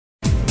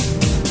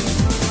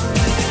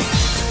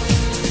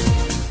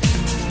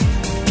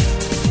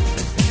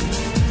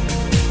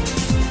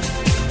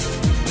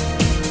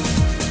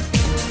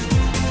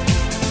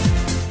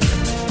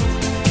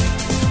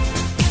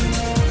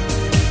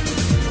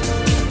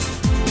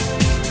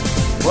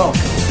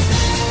Welcome.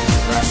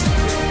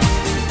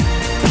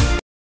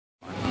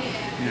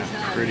 Yeah,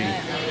 pretty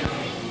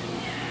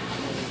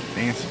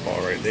fancy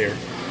ball right there.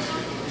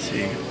 Let's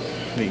see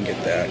if we can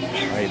get that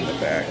right in the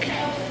back.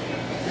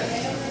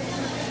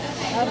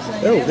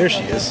 Oh, there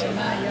she is. I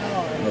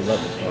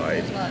love the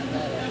pride.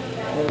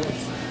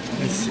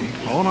 Let's see.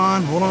 Hold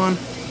on, hold on.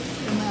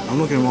 I'm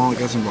looking at them all. I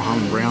got some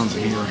Bahama Browns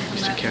in here. I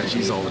used to catch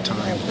these all the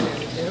time.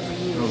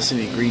 I don't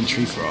see any green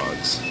tree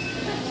frogs.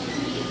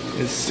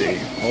 Let's see.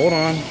 Hold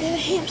on. They have a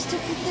hamster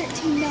for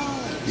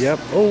 $13. Yep.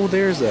 Oh,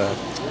 there's a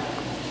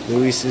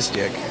Louis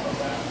Sistick.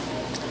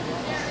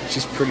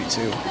 She's pretty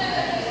too.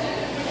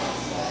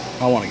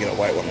 I want to get a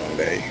white one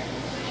day.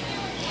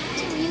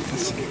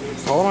 Let's see.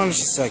 Hold on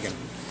just a second.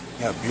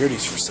 Yeah,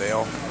 beardies for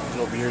sale.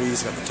 Little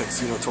beardies. Got the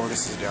tuxedo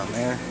tortoises down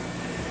there.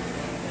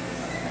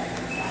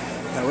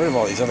 Got rid of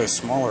all these other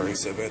smaller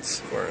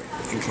exhibits or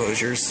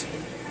enclosures.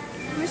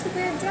 Where's the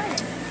bear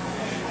giant?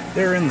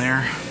 They're in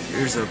there.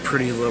 Here's a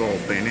pretty little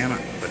banana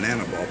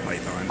ball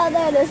python. Oh,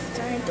 there it is.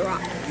 Giant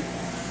rock.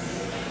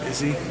 Is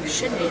he?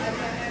 Should be.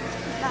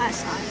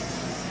 That's not.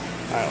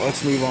 Alright,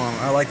 let's move on.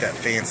 I like that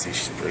fancy.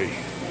 She's pretty.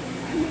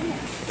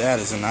 That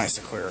is a nice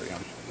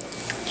aquarium.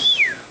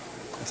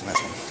 That's a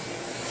nice one.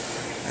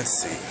 Let's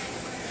see.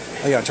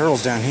 I got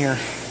turtles down here.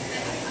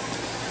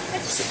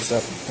 What's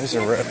up?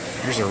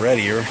 Here's a red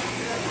ear.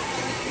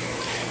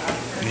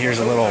 And here's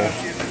a little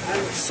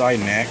side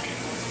neck.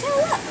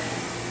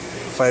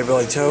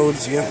 Five-bellied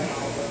toads, yep.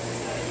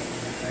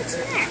 What's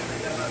that?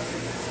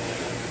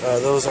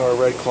 Those are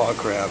red claw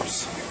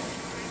crabs.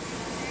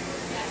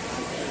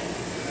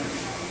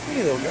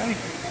 Hey, little guy.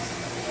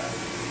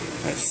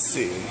 Let's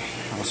see.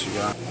 What else we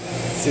got?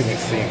 Let's see if we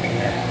can see him in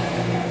there.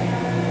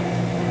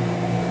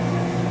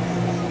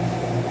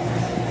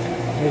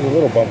 There's a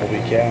little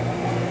bumblebee cat.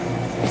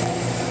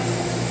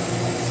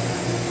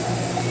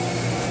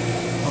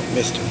 Oh,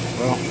 missed him.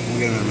 Well, we'll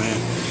get him in a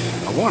minute.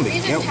 I wanted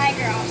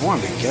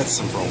to get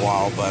some for a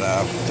while, but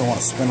don't want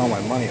to spend all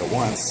my money at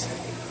once.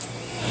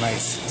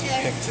 Nice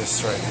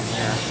pictus right in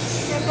there.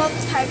 They're both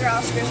tiger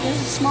Oscars. There's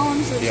the small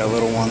ones. Yeah,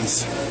 little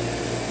ones.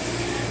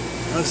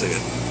 That looks like a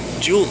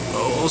jewel.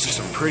 Oh, those are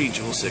some pretty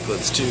jewel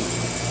cichlids too.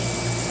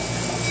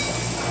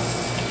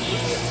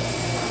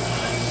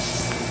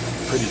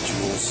 Pretty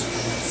jewels.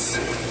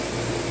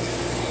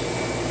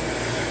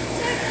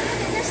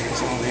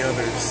 There's all the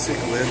other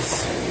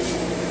cichlids.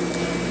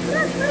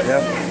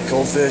 Yep,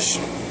 goldfish.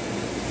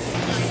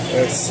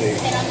 Let's see.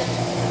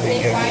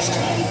 Big head this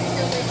time.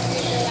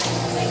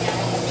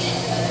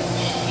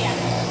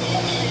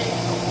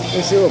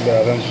 Let's see a little bit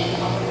of him.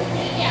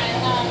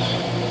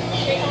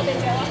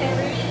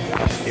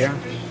 Yeah.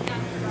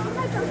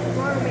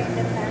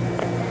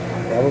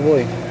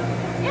 Probably.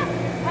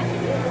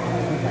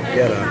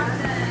 Get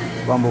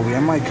a bumblebee. I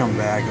might come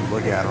back and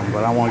look at them,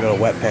 but I want to go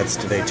to Wet Pets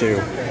today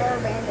too.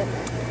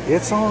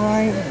 It's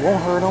alright.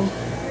 Won't hurt them.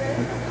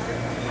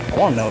 I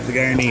want to know if the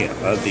guy any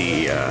of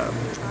the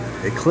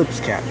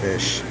Eclipse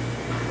Catfish.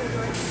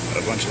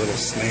 Got a bunch of little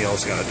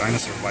snails. Got a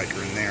dinosaur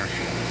biker in there.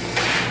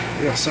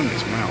 He has some in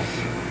his mouth.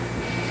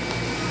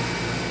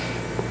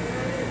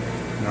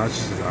 No, it's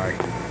just his eye.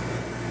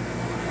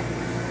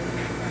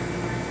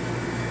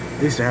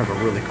 I used to have a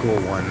really cool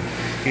one.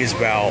 He's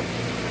about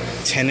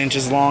 10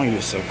 inches long. He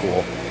was so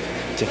cool.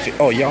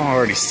 Oh, y'all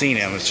already seen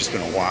him. It's just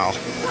been a while.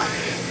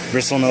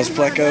 Bristlenose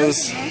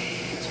plecos.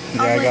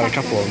 Yeah, I got a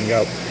couple of them.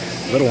 Got a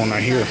little one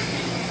right here.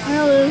 I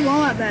know there's one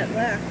like that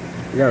there.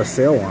 We got a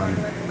sail one.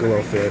 Good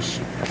little fish.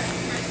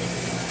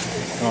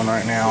 Going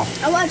right now.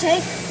 I want to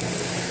take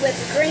with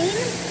green,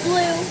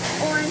 blue,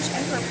 orange,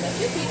 and purple.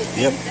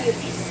 Yep.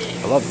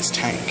 I love this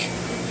tank.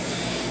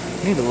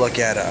 I need to look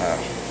at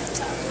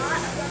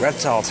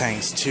reptile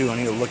tanks too. I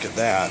need to look at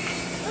that.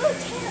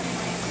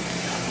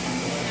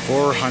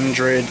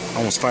 400,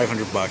 almost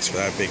 500 bucks for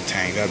that big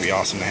tank. That'd be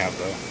awesome to have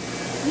though.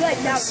 You like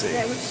that? Let's see.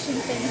 There was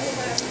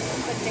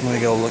something. I'm gonna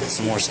go look at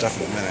some more stuff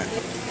in a minute.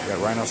 We got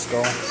rhino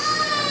skull.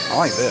 I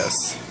like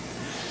this.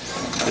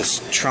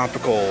 This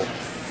tropical.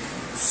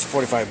 It's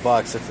 45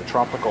 bucks. It's a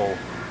tropical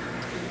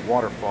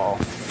waterfall.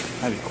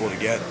 That'd be cool to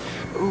get.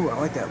 Ooh, I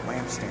like that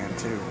lampstand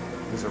too.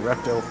 There's a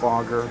reptile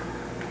fogger.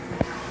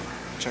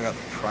 Check out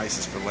the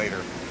prices for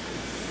later.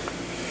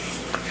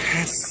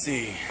 Let's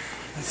see.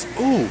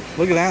 Ooh,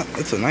 look at that.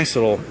 That's a nice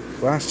little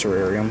glass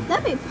terrarium.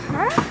 That'd be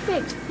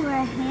perfect for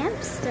a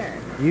hamster.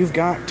 You've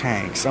got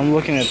tanks. I'm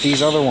looking at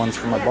these other ones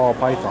for my ball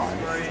python.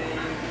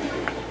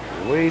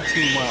 Way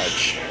too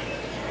much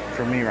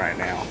for me right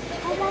now.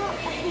 I want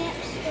a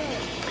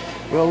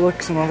hamster. Well,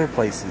 look some other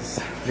places.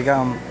 They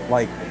got them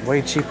like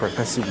way cheaper at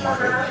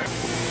Petsupermarket.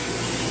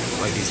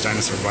 Like these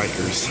dinosaur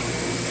bikers.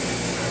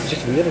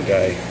 Just a little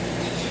guy.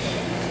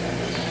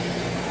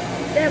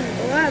 There's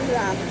blah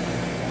blah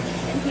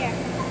in here.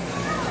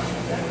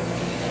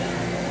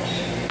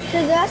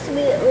 Because there has to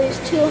be at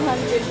least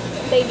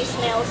 200 baby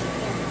snails in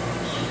here.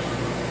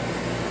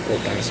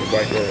 Little dinosaur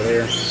biker over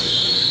there.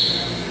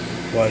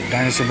 What,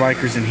 dinosaur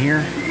bikers in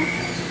here?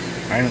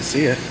 I didn't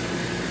see it.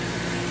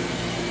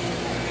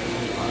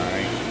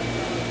 Alright.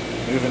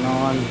 Moving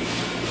on.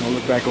 I'll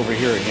look back over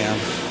here again.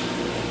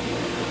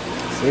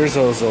 So there's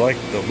those like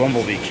the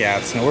bumblebee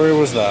cats. Now where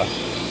was the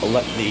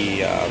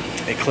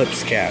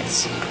eclipse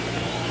cats?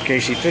 Okay,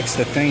 she fixed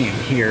the thing in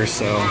here,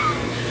 so...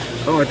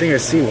 Oh, I think I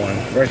see one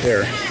right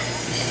there.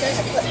 There's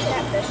a eclipse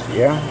catfish.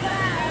 Yeah?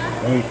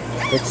 Let me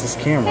fix this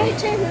camera. Hey,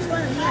 check this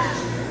one in here.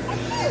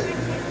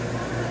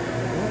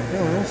 No,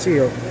 I don't see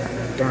it.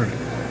 Darn it.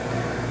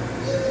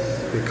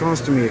 It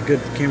costed me a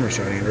good camera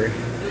shot, Andrew.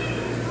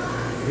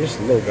 Just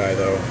a little guy,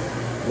 though.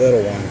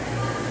 Little one.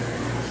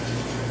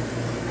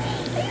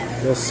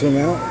 They'll swim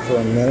out for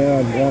a minute.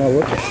 I want to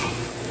look at it.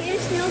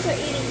 These snails are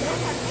eating them.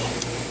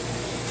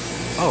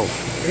 Oh,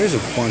 there's a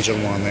bunch of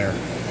them on there.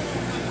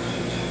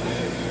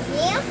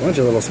 Yeah? A bunch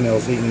of little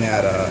snails eating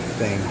that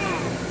thing.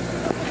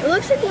 It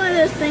looks like one of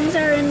those things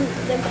are in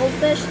the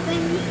goldfish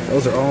thing.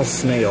 Those are all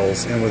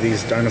snails, and with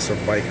these dinosaur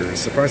bikers.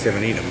 Surprised they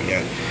haven't eaten them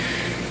yet.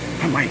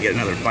 I might get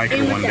another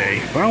biker one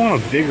day, but I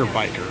want a bigger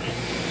biker.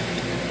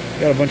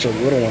 Got a bunch of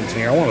little ones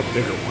here. I want a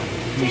bigger one.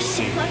 Let me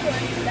see.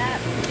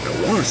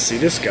 I want to see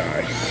this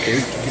guy. Okay,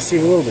 you can see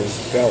a little bit of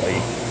his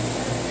belly.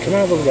 Come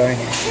out, little guy.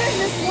 Here's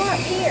this one up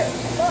here.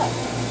 Look.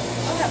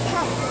 On that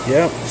pump.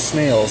 Yep,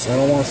 snails. I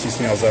don't want to see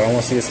snails, though. I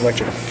want to see this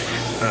electric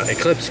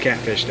eclipse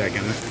catfish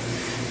daggone.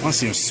 I want to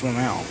see him swim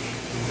out.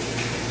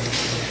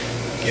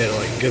 Get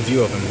like a good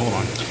view of him. Hold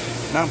on.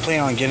 Not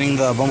planning on getting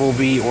the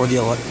bumblebee or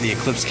the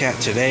eclipse cat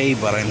today,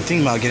 but I'm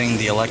thinking about getting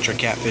the electric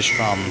catfish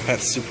from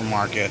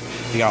Petsupermarket.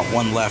 We got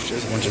one left.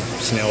 There's a bunch of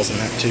snails in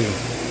that too.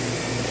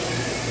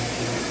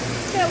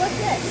 Yeah, what's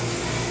this?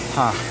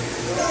 Huh.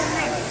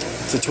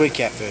 It's a twig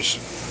catfish.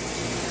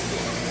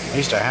 I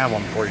used to have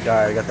one before he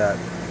died. I got that.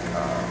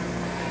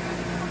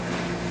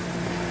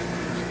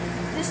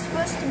 This is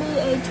supposed to be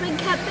a twig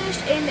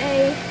catfish and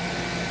A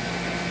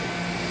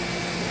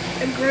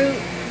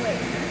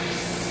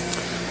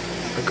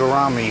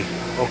gourami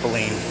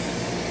opaline.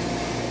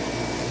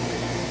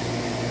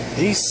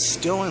 He's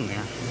still in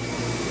there.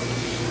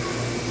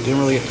 Didn't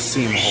really get to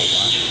see him a whole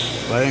lot.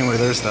 But anyway,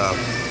 there's the...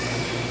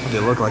 What they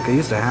look like. I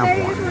used to have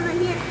There's one. one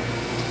right here.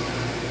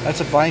 That's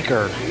a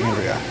biker,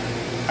 Andrea.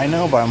 I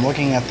know, but I'm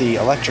looking at the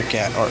electric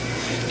cat, or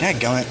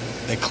dadgummit,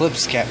 the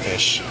eclipse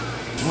catfish.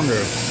 I wonder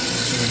if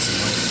there's some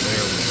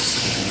there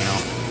sticking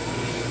out.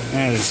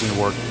 That doesn't seem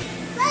to work.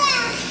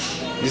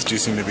 These two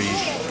seem to be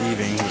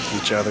eating with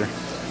each other.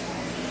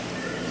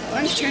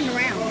 One's turned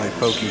around. Like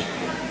Pokey.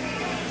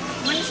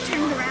 One's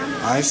turned around.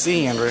 I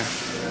see, Andrea.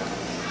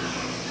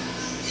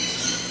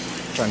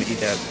 Trying to eat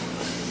that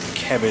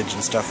cabbage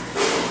and stuff.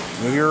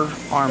 Move your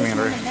arm,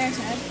 Andrea. There's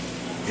head.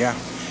 Yeah.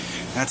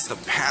 That's the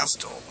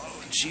pastel.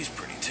 Oh, and she's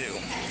pretty too.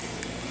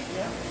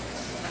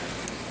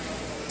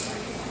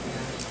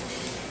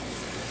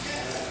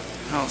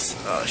 How's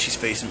she's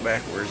facing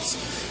backwards.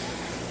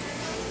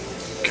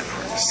 Kind of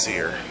hard to see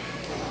her.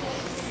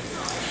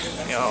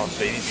 Oh,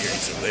 baby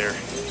beauty's over there.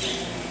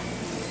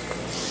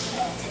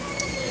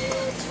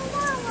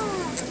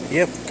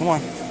 Yep, come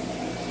on.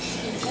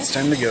 It's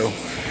time to go.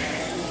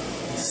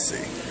 Let's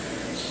see.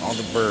 All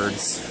the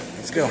birds.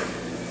 Let's go.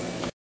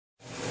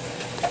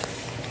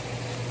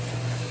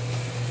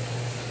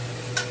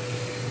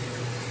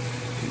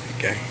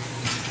 Okay.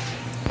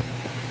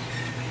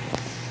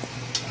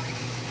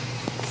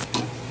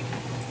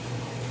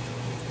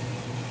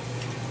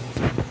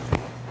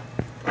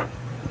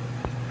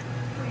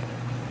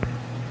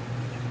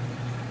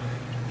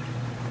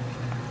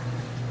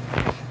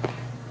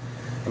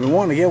 I've been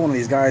wanting to get one of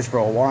these guys for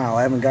a while.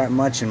 I haven't got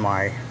much in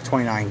my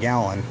 29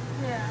 gallon.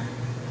 Yeah.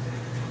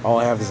 All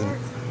I have is an...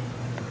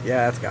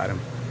 Yeah, that's got him.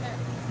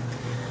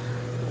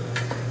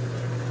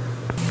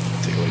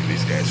 Take a look at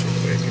these guys real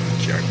quick.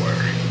 Jaguar.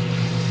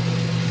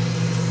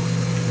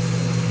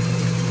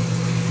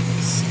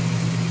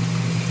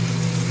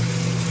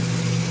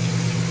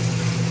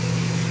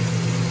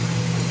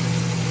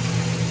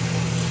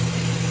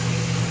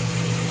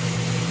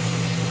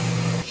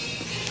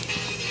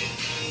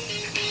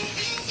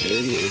 There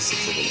he is.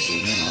 Let's look at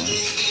zoom in on him.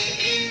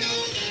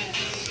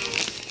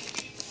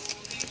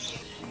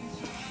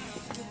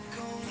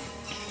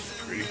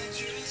 Pretty.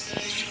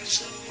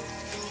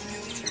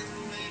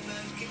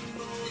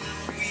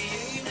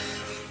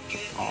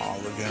 Oh,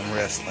 look at him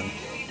wrestling.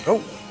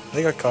 Oh,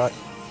 they got caught.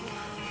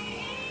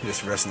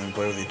 Just wrestling and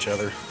play with each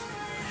other.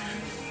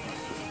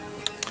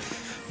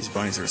 These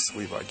bunnies are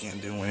sweet, but I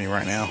can't do any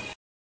right now.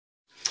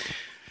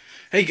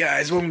 Hey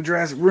guys, welcome to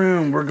Jurassic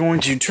Room. We're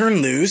going to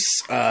turn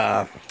loose.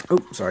 Oh,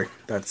 sorry.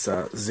 That's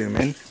zoom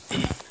in.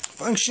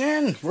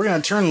 Function. We're going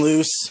to turn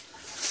loose.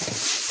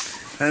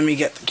 Let me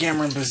get the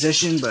camera in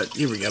position, but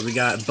here we go. We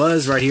got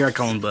Buzz right here. I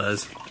call him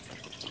Buzz.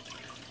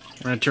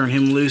 We're going to turn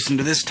him loose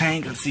into this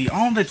tank. Let's see.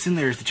 All that's in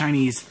there is the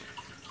Chinese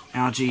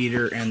algae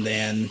eater, and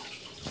then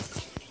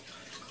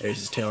there's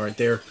his tail right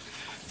there.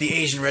 The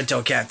Asian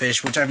red-tailed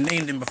catfish, which I've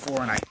named him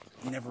before, and I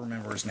never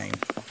remember his name.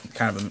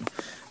 Kind of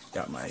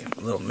got my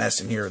little mess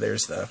in here.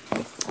 There's the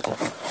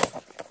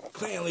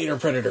plant leader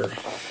predator.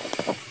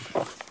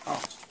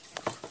 Oh.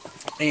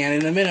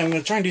 And in a minute, I'm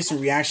going to try and do some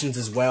reactions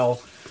as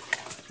well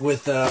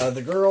with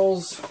the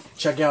girls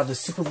check out the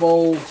Super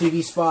Bowl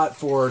TV spot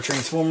for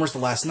Transformers the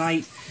last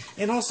night.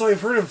 And also, I've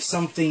heard of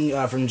something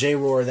from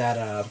J-Roar that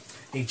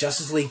a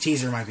Justice League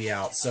teaser might be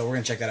out. So we're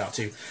going to check that out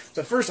too.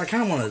 But first, I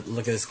kind of want to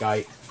look at this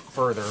guy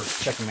further,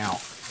 check him out.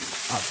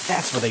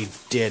 That's what they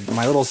did.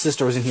 My little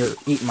sister was in here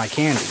eating my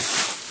candy.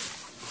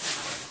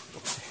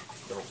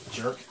 Little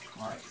jerk.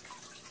 Alright.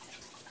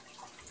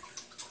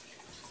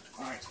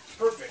 Alright,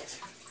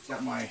 perfect.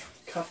 Got my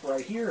cup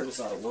right here. This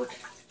ought to work.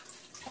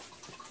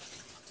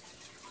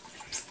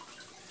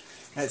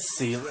 Let's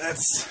see.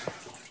 Let's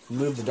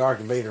move the Darth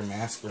Vader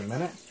mask for a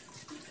minute.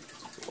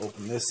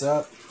 Open this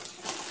up.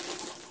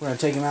 We're going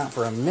to take him out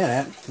for a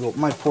minute. We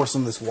might pour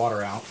some of this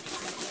water out.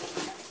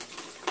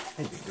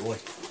 Hey, big boy.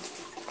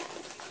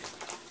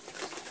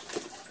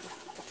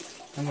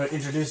 I'm going to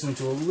introduce him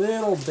to a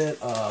little bit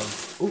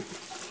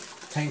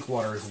of tank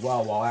water as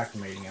well while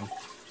acclimating him.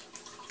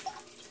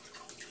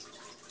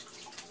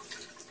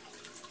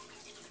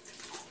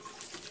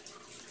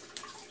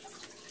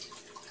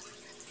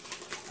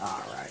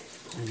 Alright,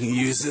 we can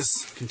use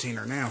this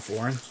container now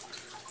for him.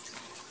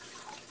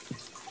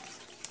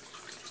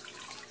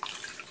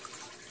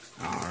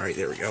 Alright,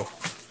 there we go.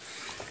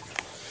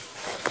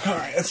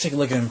 Alright, let's take a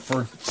look at him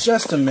for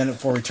just a minute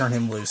before we turn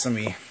him loose. Let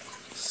me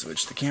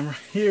switch the camera.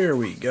 Here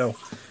we go.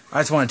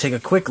 I just want to take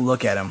a quick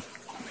look at him.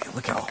 Man,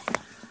 look how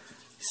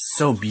he's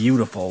so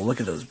beautiful. Look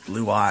at those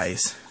blue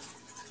eyes.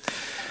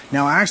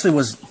 Now, I actually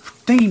was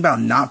thinking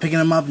about not picking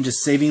him up and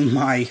just saving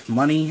my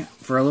money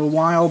for a little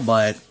while,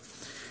 but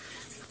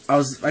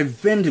I've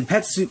been to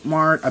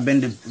Petsmart, I've been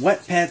to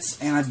Wet Pets,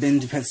 and I've been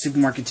to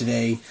Petsupermarket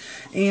today,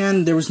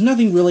 and there was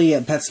nothing really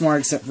at Petsmart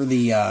except for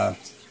the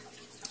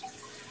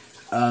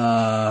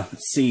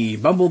let's see,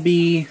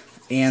 Bumblebee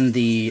and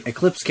the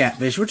Eclipse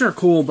Catfish, which are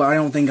cool, but I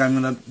don't think I'm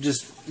gonna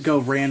just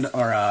go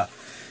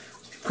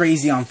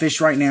crazy on fish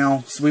right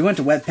now. So we went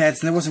to Wet Pets,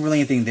 and there wasn't really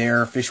anything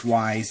there,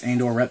 fish-wise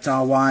and or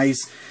reptile-wise,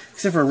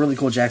 except for a really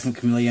cool Jackson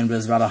Chameleon, but it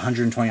was about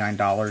 $129,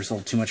 a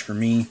little too much for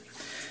me.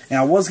 And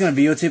I was gonna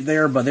videotape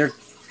there, but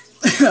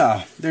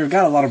they've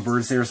got a lot of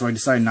birds there, so I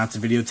decided not to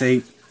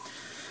videotape.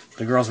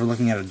 The girls were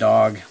looking at a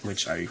dog,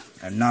 which I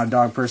am not a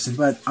dog person,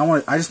 but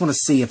I just want to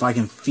see if I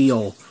can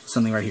feel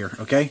something right here,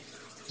 okay?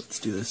 Let's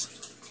do this.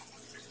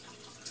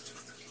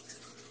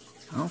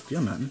 I don't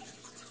feel nothing.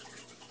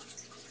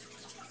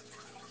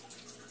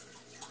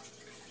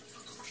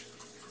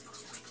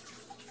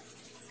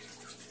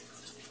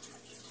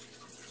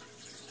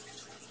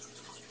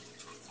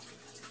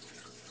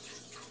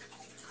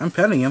 I'm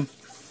petting him.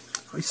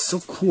 Oh, he's so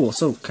cool,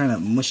 so kind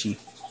of mushy.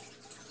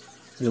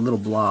 Like a little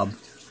blob.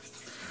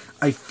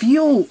 I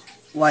feel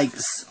like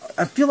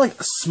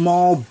a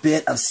small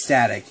bit of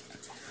static,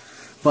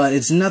 but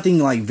it's nothing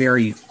like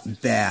very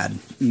bad.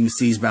 You can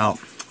see he's about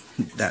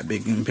that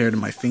big compared to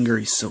my finger.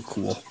 He's so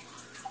cool.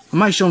 I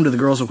might show him to the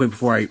girls real quick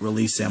before I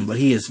release him, but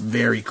he is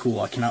very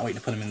cool. I cannot wait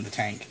to put him in the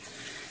tank.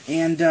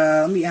 And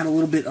let me add a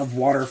little bit of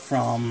water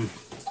from...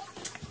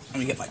 Let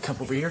me get my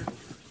cup over here.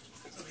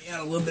 Let me add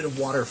a little bit of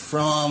water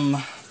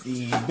from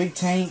the big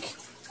tank,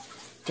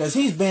 because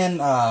he's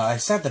been, I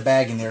set the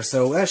bag in there,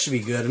 so that should be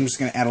good. I'm just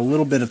going to add a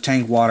little bit of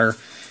tank water, and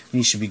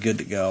he should be good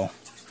to go.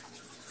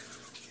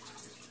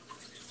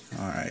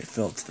 Alright,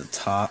 fill it to the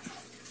top.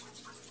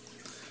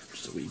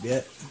 Just a wee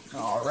bit.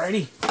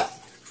 Alrighty.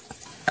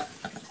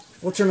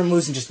 We'll turn him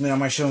loose in just a minute. I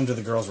might show him to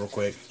the girls real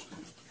quick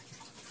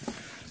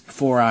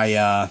before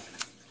I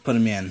put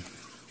him in.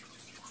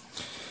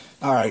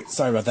 Alright,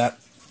 sorry about that.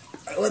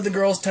 I let the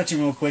girls touch him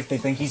real quick. They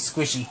think he's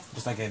squishy,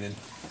 just like I did.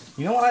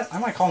 You know what? I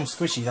might call him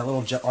Squishy, that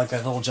little like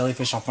that little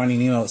jellyfish on Finding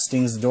Nemo that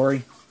stings the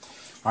dory.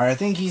 Alright, I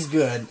think he's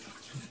good.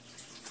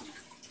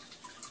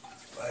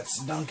 Let's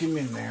dunk him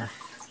in there.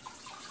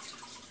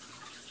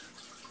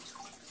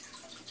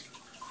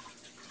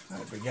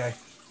 Alright, big guy.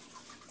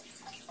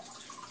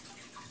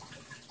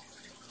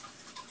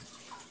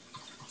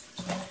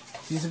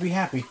 Seems to be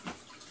happy.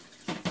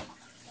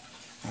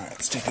 Alright,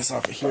 let's take this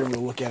off of here.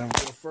 We'll look at him a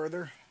little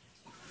further.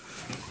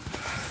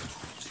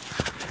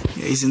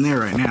 Yeah, he's in there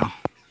right now.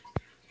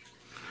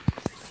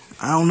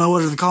 I don't know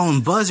whether to call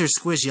him Buzz or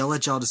Squishy. I'll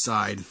let y'all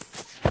decide.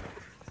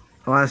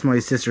 I'll ask my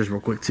sisters real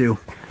quick, too.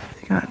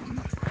 Nah,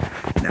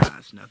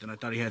 it's nothing. I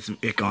thought he had some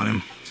ick on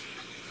him.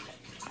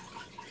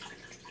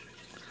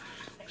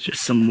 It's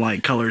just some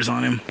light colors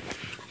on him.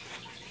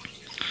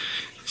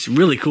 It's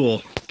really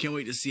cool. Can't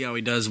wait to see how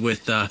he does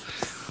with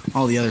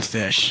all the other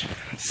fish.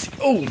 Let's see.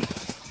 Oh!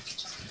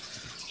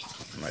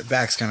 My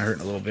back's kind of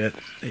hurting a little bit.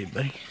 Hey,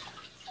 buddy.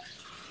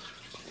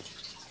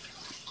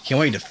 Can't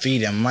wait to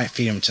feed him. Might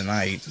feed him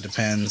tonight.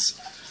 Depends.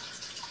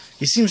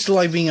 He seems to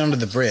like being under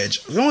the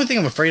bridge. The only thing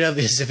I'm afraid of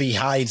is if he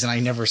hides and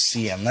I never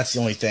see him. That's the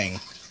only thing.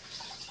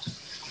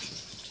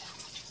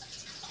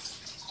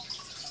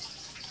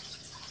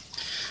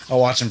 I'll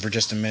watch him for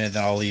just a minute,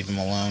 then I'll leave him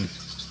alone.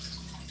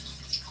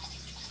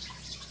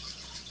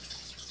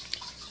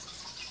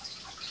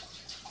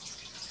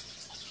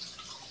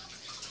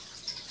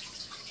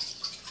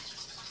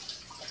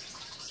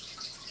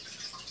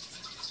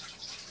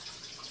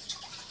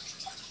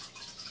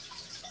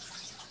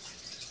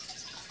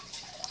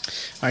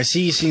 I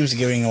see he seems to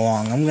be getting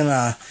along. I'm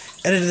gonna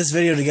edit this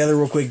video together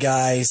real quick,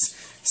 guys.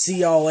 See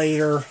y'all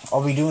later.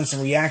 I'll be doing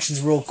some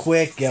reactions real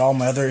quick, get all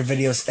my other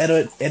videos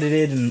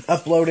edited and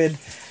uploaded,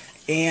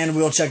 and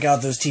we'll check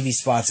out those TV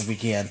spots if we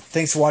can.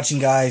 Thanks for watching,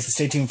 guys.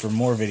 Stay tuned for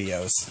more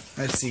videos.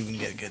 Let's see if we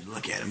can get a good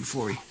look at him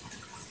before we...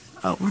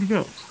 Oh, where'd he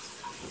go?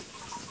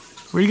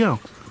 Where'd he go?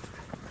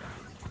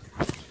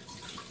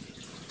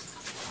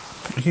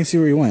 I can't see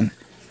where he went.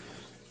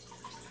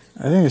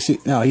 I think I see...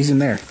 No, he's in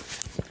there.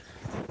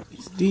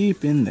 He's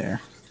deep in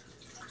there.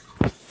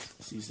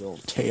 See his little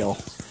tail.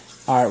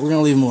 Alright, we're going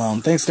to leave him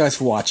alone. Thanks, guys,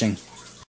 for watching.